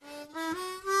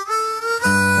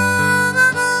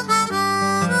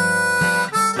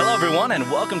everyone,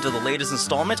 and welcome to the latest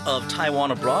installment of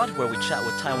Taiwan Abroad, where we chat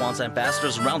with Taiwan's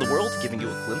ambassadors around the world, giving you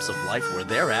a glimpse of life where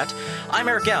they're at. I'm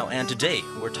Eric Gao, and today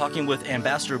we're talking with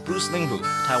Ambassador Bruce Linghu,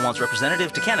 Taiwan's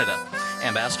representative to Canada.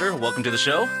 Ambassador, welcome to the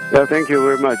show. Thank you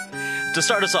very much. To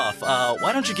start us off,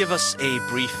 why don't you give us a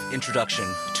brief introduction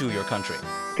to your country?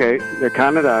 Okay,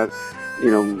 Canada,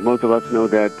 most of us know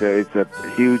that it's a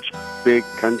huge, big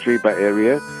country by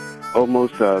area,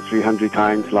 almost 300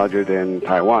 times larger than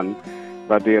Taiwan.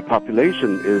 But their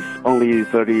population is only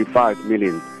 35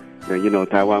 million.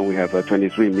 Taiwan, we have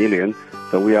 23 million,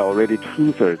 so we are already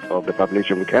two-thirds of the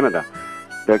population of Canada.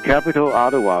 The capital,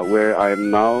 Ottawa, where I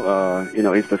am now,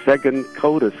 is the second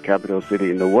coldest capital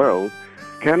city in the world.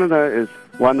 Canada is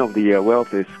one of the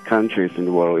wealthiest countries in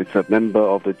the world. It's a member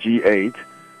of the G8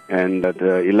 and the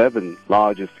 11th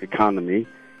largest economy.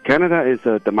 Canada is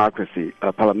a democracy,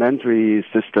 a parliamentary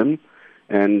system.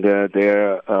 And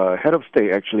their head of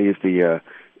state actually is the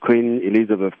Queen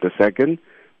Elizabeth II,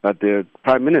 but the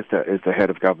Prime Minister is the head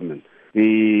of government.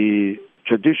 The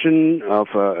tradition of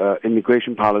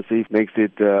immigration policy makes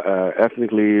it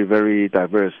ethnically very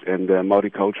diverse and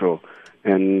multicultural.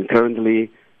 And currently,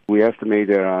 we estimate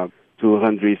there are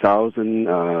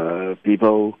 200,000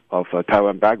 people of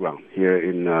Taiwan background here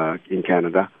in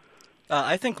Canada.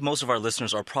 I think most of our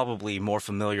listeners are probably more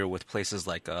familiar with places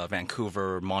like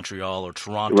Vancouver, Montreal, or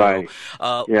Toronto. Right.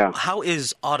 How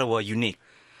is Ottawa unique?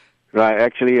 Right.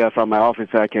 Actually, from my office,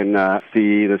 I can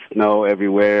see the snow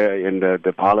everywhere in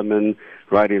the Parliament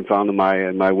right in front of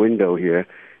my window here.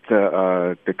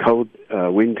 It's the cold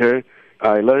winter.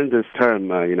 I learned this term,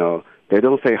 they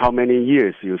don't say how many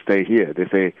years you stay here. They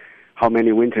say how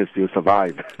many winters you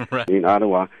survive Right. in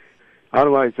Ottawa.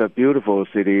 Ottawa is a beautiful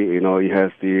city. It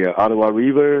has the Ottawa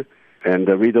River and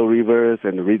the Rideau Rivers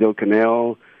and the Rideau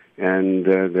Canal, and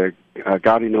the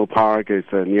Gatineau Park is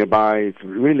nearby. It's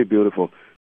really beautiful.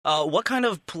 What kind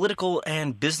of political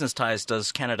and business ties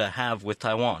does Canada have with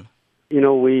Taiwan?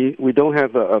 We don't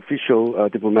have official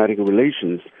diplomatic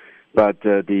relations, but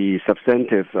the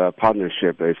substantive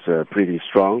partnership is pretty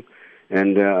strong,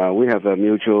 and we have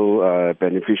mutual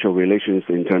beneficial relations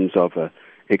in terms of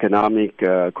economic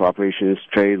cooperations,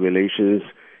 trade relations,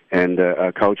 and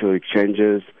cultural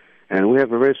exchanges. And we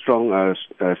have a very strong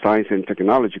science and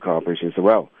technology cooperation as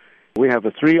well. We have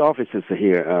 3 offices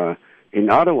here. In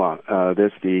Ottawa,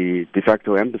 there's the de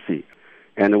facto embassy.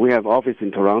 And we have office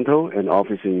in Toronto and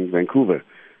office in Vancouver.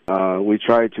 We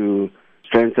try to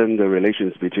strengthen the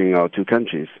relations between our two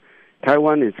countries.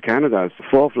 Taiwan is Canada's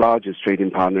 4th largest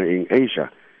trading partner in Asia,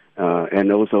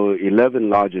 and also 11th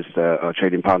largest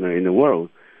trading partner in the world.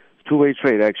 Two-way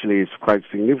trade actually is quite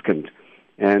significant,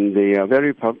 and they are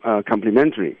very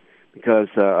complementary because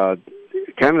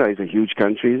Canada is a huge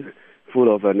country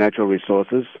full of natural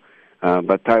resources,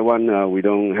 but Taiwan, we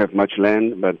don't have much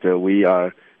land, but we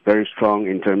are very strong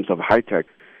in terms of high-tech.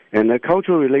 And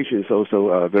cultural relations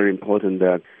also very important.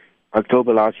 That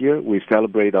October last year, we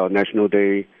celebrate our National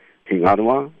Day in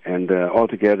Ottawa, and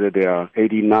altogether there are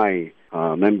 89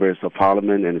 members of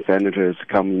parliament and senators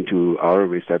coming to our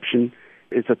reception.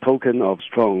 It's a token of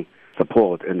strong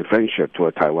support and friendship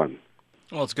toward Taiwan.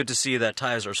 Well, it's good to see that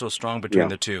ties are so strong between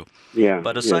the two. Yeah.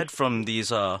 But aside from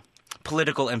these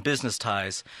political and business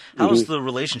ties, how is the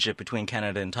relationship between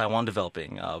Canada and Taiwan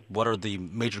developing? What are the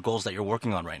major goals that you're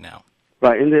working on right now?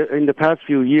 Right. In the past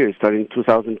few years, starting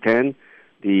 2010,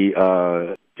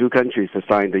 the two countries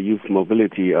signed the Youth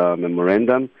Mobility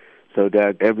Memorandum, so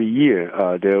that every year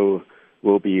there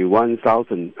will be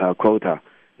 1,000 quota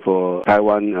for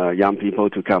Taiwan young people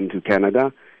to come to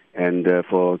Canada, and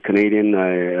for Canadian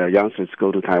youngsters to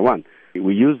go to Taiwan.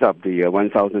 We used up the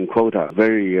 1,000 quota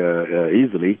very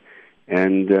easily,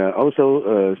 and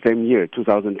also same year,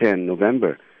 2010,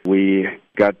 November, we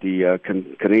got the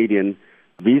Canadian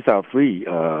visa-free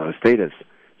status.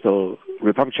 So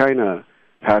Republic of China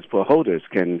passport holders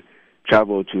can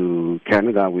travel to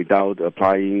Canada without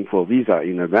applying for visa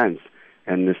in advance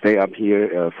and stay up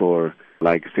here for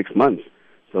like 6 months.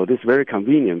 So this is very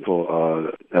convenient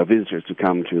for visitors to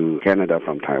come to Canada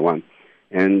from Taiwan.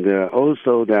 And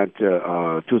also that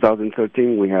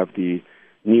 2013 we have the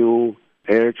new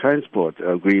air transport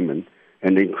agreement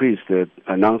and increased the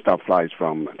non-stop flights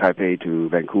from Taipei to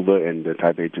Vancouver and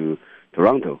Taipei to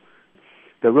Toronto.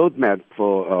 The roadmap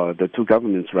for the two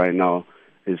governments right now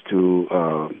is to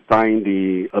sign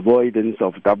the avoidance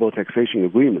of double taxation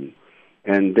agreement.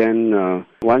 And then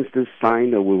once this is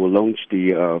signed, we will launch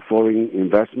the Foreign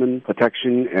Investment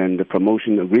Protection and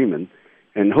Promotion Agreement.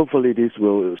 And hopefully this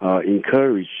will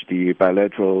encourage the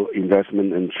bilateral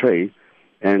investment and trade.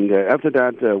 And after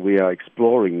that, we are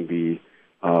exploring the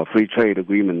free trade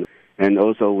agreement. And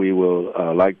also we will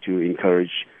like to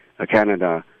encourage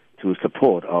Canada to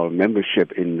support our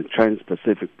membership in the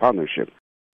Trans-Pacific Partnership.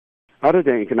 Other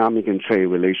than economic and trade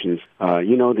relations,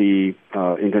 the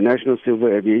International Civil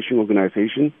Aviation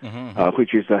Organization,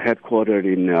 which is headquartered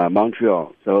in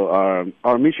Montreal. So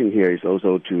our mission here is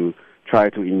also to try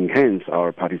to enhance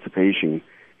our participation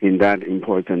in that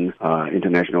important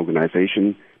international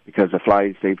organization, because the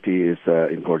flight safety is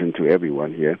important to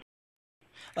everyone here.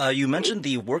 You mentioned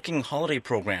the working holiday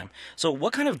program. So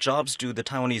what kind of jobs do the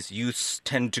Taiwanese youths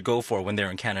tend to go for when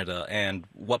they're in Canada, and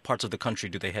what parts of the country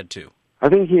do they head to? I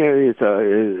think here is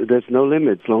there's no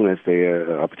limit as long as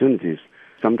there are opportunities.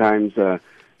 Sometimes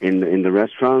in the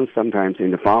restaurants, sometimes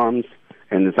in the farms,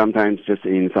 and sometimes just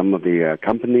in some of the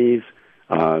companies.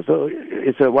 So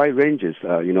it's a wide ranges,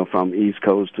 from East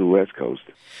Coast to West Coast.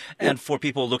 And for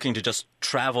people looking to just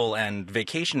travel and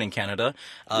vacation in Canada,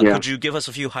 could you give us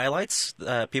a few highlights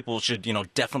people should,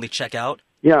 definitely check out?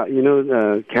 Yeah,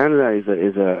 Canada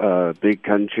is a big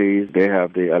country. They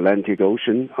have the Atlantic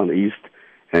Ocean on the east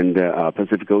and the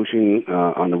Pacific Ocean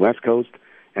on the west coast,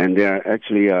 and they are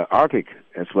actually Arctic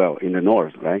as well in the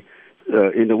north, right?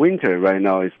 In the winter right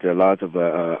now, it's a lot of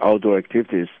outdoor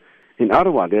activities. In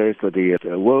Ottawa, there is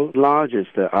the world's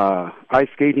largest ice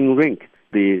skating rink,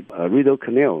 the Rideau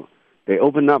Canal. They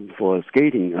open up for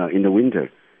skating in the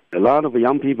winter. A lot of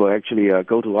young people actually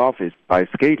go to office by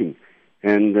skating.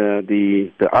 And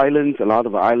the islands, a lot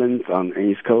of islands on the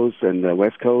East Coast and the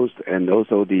West Coast, and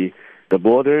also the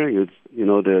border,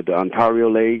 the Ontario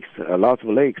lakes, lots of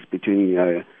lakes between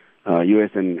U.S.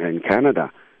 and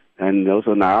Canada. And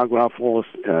also Niagara Falls,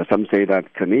 some say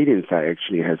that Canadian side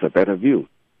actually has a better view.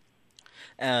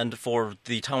 And for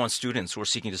the Taiwan students who are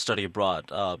seeking to study abroad,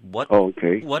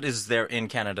 what is there in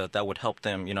Canada that would help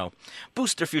them,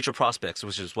 boost their future prospects,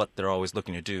 which is what they're always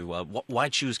looking to do? Why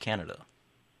choose Canada?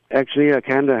 Actually,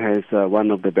 Canada has one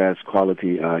of the best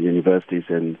quality universities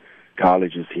and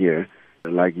colleges here,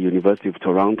 like University of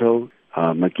Toronto,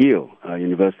 McGill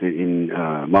University in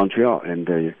Montreal, and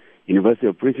the University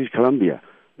of British Columbia.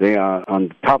 They are on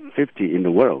the top 50 in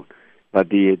the world, but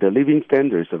the living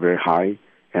standards are very high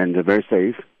and very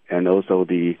safe, and also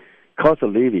the cost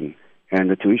of living and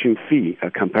the tuition fee,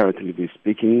 comparatively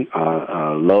speaking,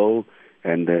 are low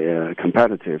and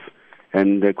competitive,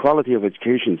 and the quality of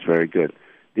education is very good.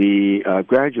 The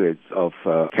graduates of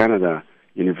Canada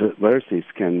universities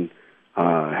can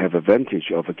have advantage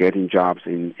of getting jobs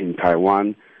in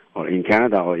Taiwan or in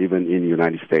Canada or even in the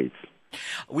United States.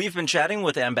 We've been chatting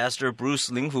with Ambassador Bruce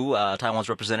Linghu, Taiwan's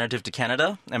representative to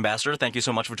Canada. Ambassador, thank you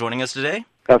so much for joining us today.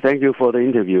 Thank you for the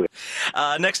interview.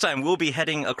 Next time, we'll be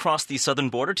heading across the southern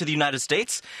border to the United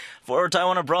States. For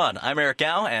Taiwan Abroad, I'm Eric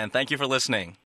Gao, and thank you for listening.